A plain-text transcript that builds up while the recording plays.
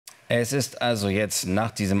Es ist also jetzt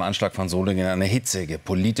nach diesem Anschlag von Solingen eine hitzige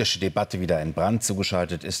politische Debatte wieder entbrannt.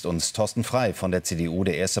 Zugeschaltet ist uns Thorsten Frey von der CDU,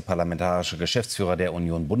 der erste parlamentarische Geschäftsführer der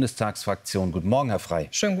Union-Bundestagsfraktion. Guten Morgen, Herr Frey.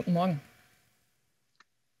 Schönen guten Morgen.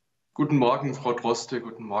 Guten Morgen, Frau Droste.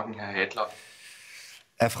 Guten Morgen, Herr Hädler.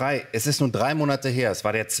 Herr Frey, es ist nun 3 Monate her, es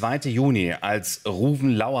war der 2. Juni, als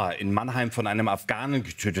Ruven Lauer in Mannheim von einem Afghanen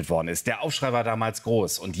getötet worden ist. Der Aufschrei war damals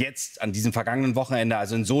groß. Und jetzt, an diesem vergangenen Wochenende,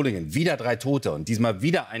 also in Solingen, wieder 3 Tote und diesmal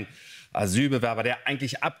wieder ein Asylbewerber, der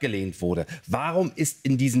eigentlich abgelehnt wurde. Warum ist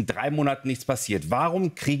in diesen 3 Monaten nichts passiert?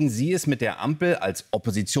 Warum kriegen Sie es mit der Ampel als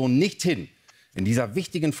Opposition nicht hin, in dieser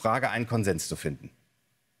wichtigen Frage einen Konsens zu finden?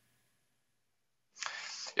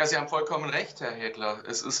 Ja, Sie haben vollkommen recht, Herr Hädler.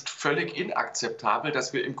 Es ist völlig inakzeptabel,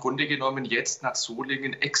 dass wir im Grunde genommen jetzt nach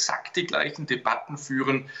Solingen exakt die gleichen Debatten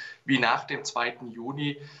führen wie nach dem 2.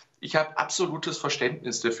 Juni. Ich habe absolutes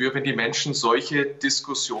Verständnis dafür, wenn die Menschen solche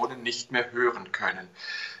Diskussionen nicht mehr hören können.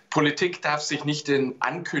 Politik darf sich nicht in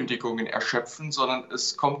Ankündigungen erschöpfen, sondern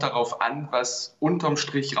es kommt darauf an, was unterm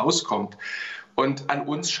Strich rauskommt. Und an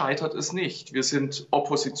uns scheitert es nicht. Wir sind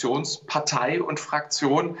Oppositionspartei und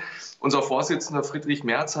Fraktion. Unser Vorsitzender Friedrich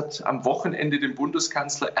Merz hat am Wochenende dem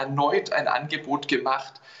Bundeskanzler erneut ein Angebot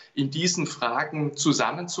gemacht, in diesen Fragen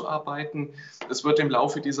zusammenzuarbeiten. Es wird im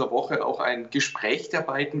Laufe dieser Woche auch ein Gespräch der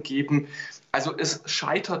beiden geben. Also es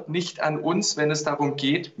scheitert nicht an uns, wenn es darum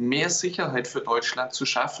geht, mehr Sicherheit für Deutschland zu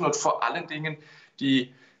schaffen und vor allen Dingen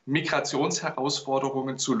die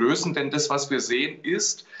Migrationsherausforderungen zu lösen. Denn das, was wir sehen,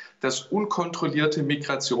 ist, dass unkontrollierte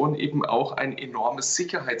Migration eben auch ein enormes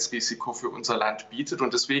Sicherheitsrisiko für unser Land bietet.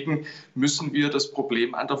 Und deswegen müssen wir das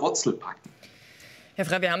Problem an der Wurzel packen. Herr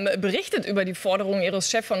Frey, wir haben berichtet über die Forderung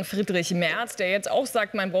Ihres Chefs von Friedrich Merz, der jetzt auch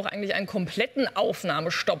sagt, man braucht eigentlich einen kompletten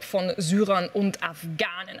Aufnahmestopp von Syrern und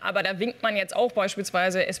Afghanen. Aber da winkt man jetzt auch,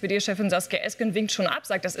 beispielsweise SPD-Chefin Saskia Esken winkt schon ab,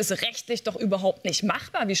 sagt, das ist rechtlich doch überhaupt nicht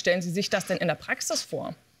machbar. Wie stellen Sie sich das denn in der Praxis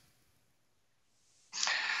vor?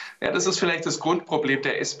 Ja, das ist vielleicht das Grundproblem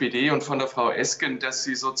der SPD und von der Frau Esken, dass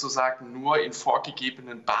sie sozusagen nur in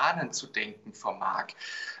vorgegebenen Bahnen zu denken vermag.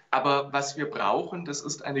 Aber was wir brauchen, das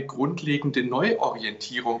ist eine grundlegende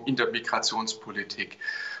Neuorientierung in der Migrationspolitik.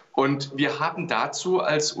 Und wir haben dazu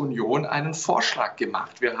als Union einen Vorschlag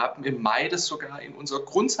gemacht. Wir haben im Mai das sogar in unser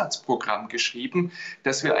Grundsatzprogramm geschrieben,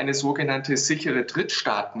 dass wir eine sogenannte sichere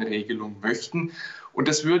Drittstaatenregelung möchten. Und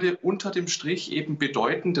das würde unter dem Strich eben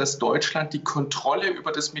bedeuten, dass Deutschland die Kontrolle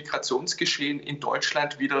über das Migrationsgeschehen in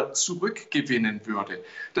Deutschland wieder zurückgewinnen würde.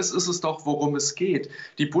 Das ist es doch, worum es geht.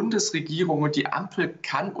 Die Bundesregierung und die Ampel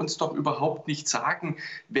kann uns doch überhaupt nicht sagen,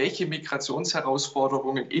 welche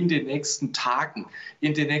Migrationsherausforderungen in den nächsten Tagen,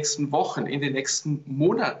 in den nächsten Wochen, in den nächsten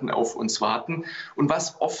Monaten auf uns warten. Und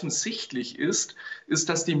was offensichtlich ist, ist,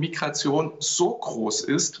 dass die Migration so groß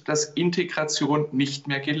ist, dass Integration nicht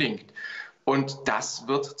mehr gelingt. Und das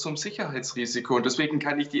wird zum Sicherheitsrisiko. Und deswegen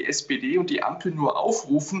kann ich die SPD und die Ampel nur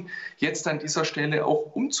aufrufen, jetzt an dieser Stelle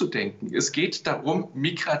auch umzudenken. Es geht darum,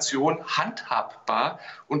 Migration handhabbar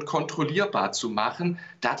und kontrollierbar zu machen.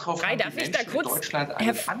 Darauf haben die Menschen in Deutschland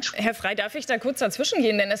einen Anspruch. Herr Frey, darf ich da kurz dazwischen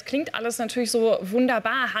gehen? Denn es klingt alles natürlich so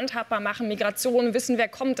wunderbar. Handhabbar machen, Migration, wissen, wer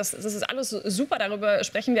kommt. Das ist alles super. Darüber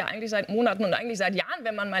sprechen wir eigentlich seit Monaten und eigentlich seit Jahren,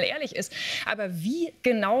 wenn man mal ehrlich ist. Aber wie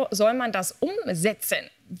genau soll man das umsetzen?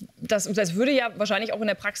 Das würde ja wahrscheinlich auch in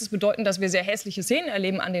der Praxis bedeuten, dass wir sehr hässliche Szenen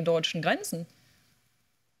erleben an den deutschen Grenzen.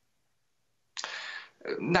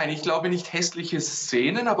 Nein, ich glaube nicht hässliche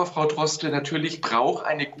Szenen, aber Frau Droste, natürlich braucht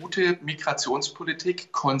eine gute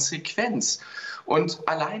Migrationspolitik Konsequenz. Und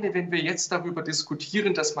alleine, wenn wir jetzt darüber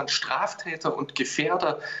diskutieren, dass man Straftäter und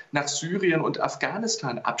Gefährder nach Syrien und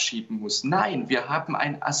Afghanistan abschieben muss. Nein, wir haben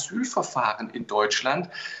ein Asylverfahren in Deutschland.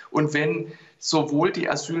 Und wenn sowohl die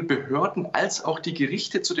Asylbehörden als auch die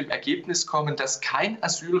Gerichte zu dem Ergebnis kommen, dass kein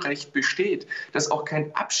Asylrecht besteht, dass auch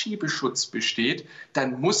kein Abschiebeschutz besteht,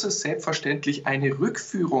 dann muss es selbstverständlich eine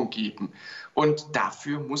Rückführung geben. Und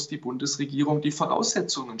dafür muss die Bundesregierung die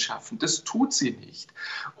Voraussetzungen schaffen. Das tut sie nicht.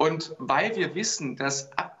 Und weil wir wissen,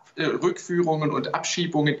 dass Rückführungen und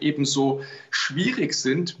Abschiebungen ebenso schwierig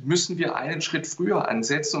sind, müssen wir einen Schritt früher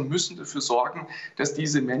ansetzen und müssen dafür sorgen, dass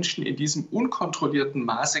diese Menschen in diesem unkontrollierten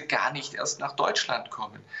Maße gar nicht erst nach Deutschland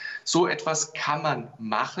kommen. So etwas kann man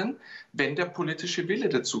machen, wenn der politische Wille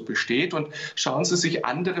dazu besteht. Und schauen Sie sich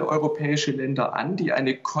andere europäische Länder an, die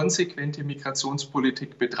eine konsequente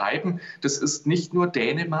Migrationspolitik betreiben. Das ist nicht nur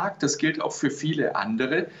Dänemark, das gilt auch für viele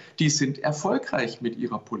andere. Die sind erfolgreich mit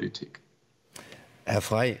ihrer Politik. Herr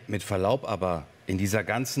Frey, mit Verlaub aber, in dieser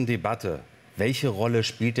ganzen Debatte, welche Rolle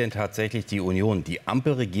spielt denn tatsächlich die Union? Die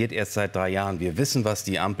Ampel regiert erst seit 3 Jahren. Wir wissen, was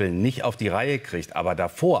die Ampel nicht auf die Reihe kriegt. Aber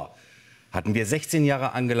davor hatten wir 16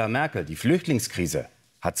 Jahre Angela Merkel, die Flüchtlingskrise.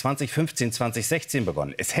 hat 2015, 2016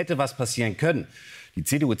 begonnen. Es hätte was passieren können. Die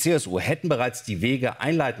CDU, CSU hätten bereits die Wege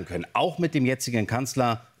einleiten können, auch mit dem jetzigen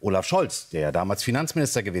Kanzler Olaf Scholz, der ja damals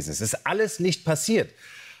Finanzminister gewesen ist. Es ist alles nicht passiert.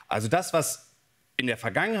 Also das, was in der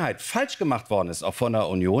Vergangenheit falsch gemacht worden ist, auch von der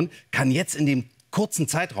Union, kann jetzt in dem kurzen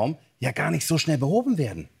Zeitraum ja gar nicht so schnell behoben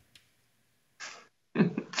werden.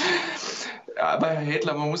 Aber Herr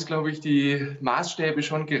Hädler, man muss, glaube ich, die Maßstäbe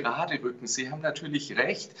schon gerade rücken. Sie haben natürlich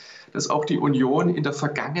recht, dass auch die Union in der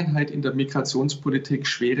Vergangenheit in der Migrationspolitik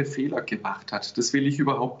schwere Fehler gemacht hat. Das will ich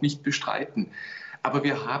überhaupt nicht bestreiten. Aber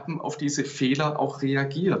wir haben auf diese Fehler auch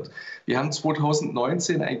reagiert. Wir haben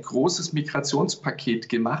 2019 ein großes Migrationspaket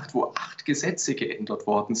gemacht, wo 8 Gesetze geändert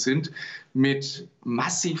worden sind mit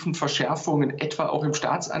massiven Verschärfungen, etwa auch im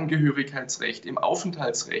Staatsangehörigkeitsrecht, im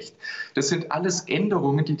Aufenthaltsrecht. Das sind alles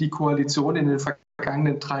Änderungen, die die Koalition in den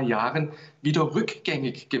vergangenen 3 Jahren wieder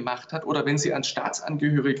rückgängig gemacht hat. Oder wenn Sie an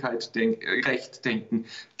Staatsangehörigkeitsrecht denken,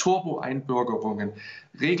 Turbo-Einbürgerungen,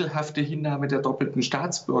 regelhafte Hinnahme der doppelten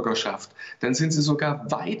Staatsbürgerschaft, dann sind Sie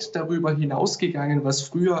sogar weit darüber hinausgegangen, was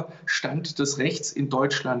früher Stand des Rechts in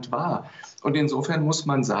Deutschland war. Und insofern muss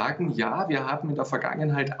man sagen, ja, wir haben in der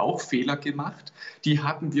Vergangenheit auch Fehler gemacht. Die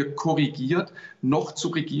haben wir korrigiert, noch zu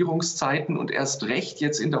Regierungszeiten und erst recht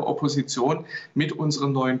jetzt in der Opposition mit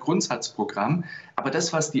unserem neuen Grundsatzprogramm. Aber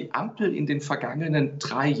das, was die Ampel in den vergangenen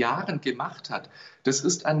 3 Jahren gemacht hat, das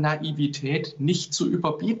ist an Naivität nicht zu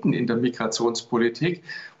überbieten in der Migrationspolitik.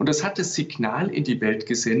 Und das hat das Signal in die Welt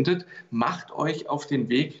gesendet, macht euch auf den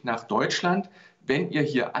Weg nach Deutschland. Wenn ihr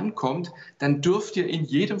hier ankommt, dann dürft ihr in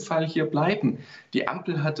jedem Fall hier bleiben. Die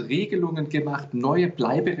Ampel hat Regelungen gemacht, neue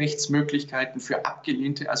Bleiberechtsmöglichkeiten für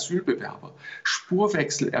abgelehnte Asylbewerber,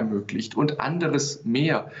 Spurwechsel ermöglicht und anderes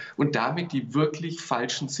mehr und damit die wirklich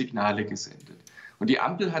falschen Signale gesendet. Und die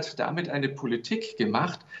Ampel hat damit eine Politik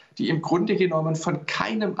gemacht, die im Grunde genommen von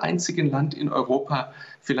keinem einzigen Land in Europa,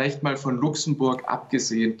 vielleicht mal von Luxemburg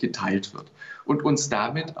abgesehen, geteilt wird und uns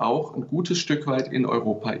damit auch ein gutes Stück weit in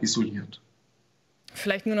Europa isoliert.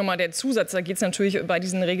 Vielleicht nur noch mal der Zusatz, da geht es natürlich bei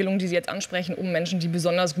diesen Regelungen, die Sie jetzt ansprechen, um Menschen, die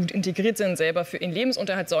besonders gut integriert sind, selber für ihren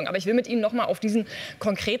Lebensunterhalt sorgen. Aber ich will mit Ihnen noch mal auf diesen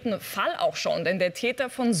konkreten Fall auch schauen, denn der Täter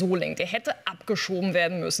von Solingen, der hätte abgeschoben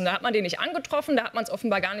werden müssen. Da hat man den nicht angetroffen, da hat man es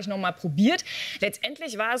offenbar gar nicht noch mal probiert.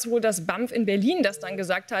 Letztendlich war es wohl das BAMF in Berlin, das dann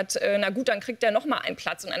gesagt hat, na gut, dann kriegt er noch mal einen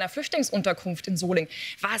Platz in einer Flüchtlingsunterkunft in Solingen.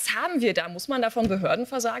 Was haben wir da? Muss man da von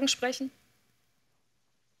Behördenversagen sprechen?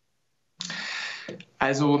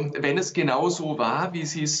 Also wenn es genau so war, wie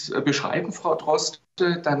Sie es beschreiben, Frau Droste,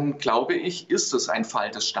 dann glaube ich, ist es ein Fall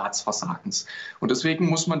des Staatsversagens. Und deswegen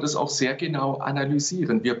muss man das auch sehr genau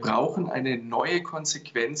analysieren. Wir brauchen eine neue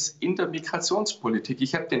Konsequenz in der Migrationspolitik.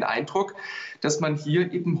 Ich habe den Eindruck, dass man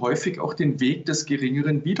hier eben häufig auch den Weg des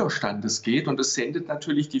geringeren Widerstandes geht. Und das sendet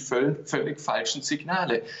natürlich die völlig falschen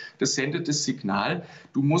Signale. Das sendet das Signal,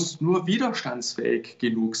 du musst nur widerstandsfähig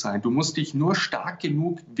genug sein. Du musst dich nur stark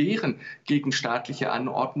genug wehren gegen staatliche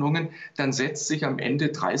Anordnungen. Dann setzt sich am Ende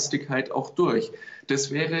Dreistigkeit auch durch.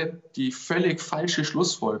 Das wäre die völlig falsche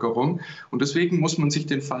Schlussfolgerung. Und deswegen muss man sich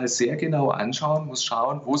den Fall sehr genau anschauen, muss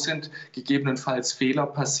schauen, wo sind gegebenenfalls Fehler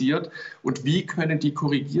passiert und wie können die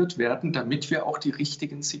korrigiert werden, damit wir auch die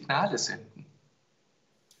richtigen Signale senden.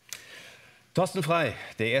 Thorsten Frey,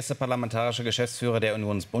 der erste parlamentarische Geschäftsführer der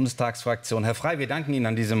Unions-Bundestagsfraktion. Herr Frey, wir danken Ihnen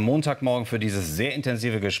an diesem Montagmorgen für dieses sehr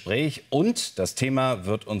intensive Gespräch. Und das Thema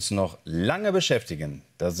wird uns noch lange beschäftigen.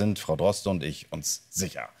 Da sind Frau Droste und ich uns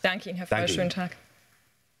sicher. Danke Ihnen, Herr Frey. Schönen Tag.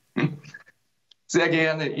 Sehr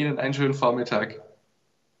gerne. Ihnen einen schönen Vormittag.